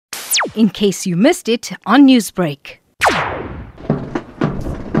in case you missed it on Newsbreak.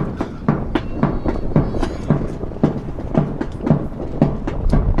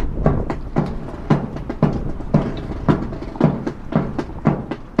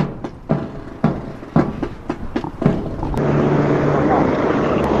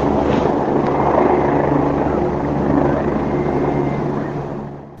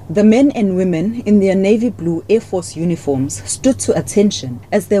 The men and women in their navy blue Air Force uniforms stood to attention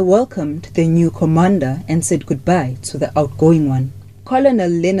as they welcomed their new commander and said goodbye to the outgoing one. Colonel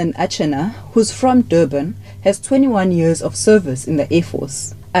Lennon Atchanna, who's from Durban, has 21 years of service in the Air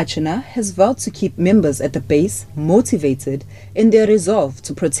Force. Atchanna has vowed to keep members at the base motivated in their resolve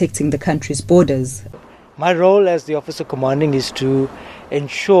to protecting the country's borders. My role as the officer commanding is to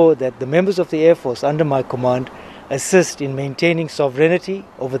ensure that the members of the Air Force under my command assist in maintaining sovereignty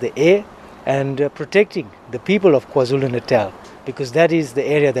over the air and protecting the people of KwaZulu-Natal, because that is the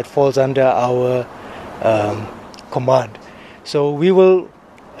area that falls under our command. So we will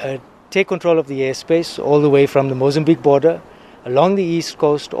take control of the airspace all the way from the Mozambique border, along the east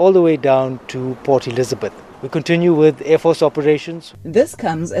coast, all the way down to Port Elizabeth. We continue with Air Force operations. This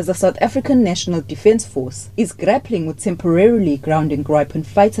comes as the South African National Defence Force is grappling with temporarily grounding Gripen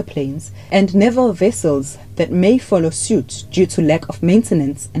fighter planes and naval vessels that may follow suit due to lack of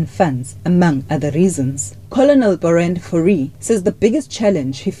maintenance and funds, among other reasons. Colonel Barend Fourie says the biggest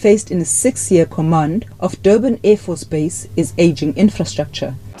challenge he faced in his 6-year command of Durban Air Force Base is aging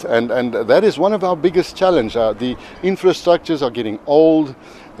infrastructure. And that is one of our biggest challenges. The infrastructures are getting old.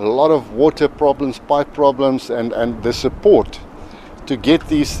 A lot of water problems, pipe problems, and the support to get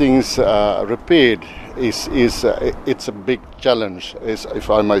these things repaired it's a big challenge, if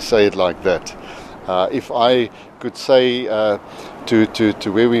I may say it like that. If I could say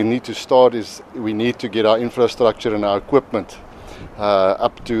to where we need to start is we need to get our infrastructure and our equipment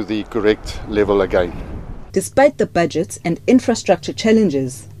up to the correct level again. Despite the budget and infrastructure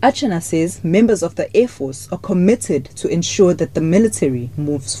challenges, Atchanna says members of the Air Force are committed to ensure that the military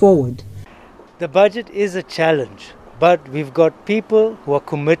moves forward. The budget is a challenge, but we've got people who are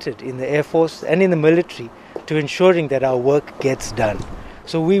committed in the Air Force and in the military to ensuring that our work gets done.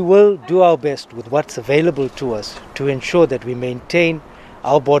 So we will do our best with what's available to us to ensure that we maintain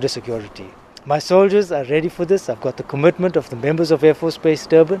our border security. My soldiers are ready for this. I've got the commitment of the members of Air Force Base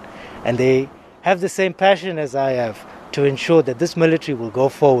Durban, and they have the same passion as I have to ensure that this military will go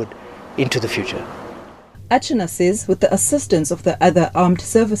forward into the future. Atchanna says with the assistance of the other armed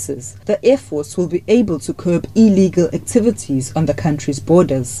services, the Air Force will be able to curb illegal activities on the country's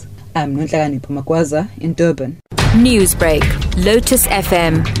borders. I'm Nonhlakanipho Magwaza in Durban. Newsbreak, Lotus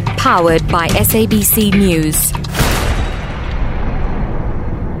FM, powered by SABC News.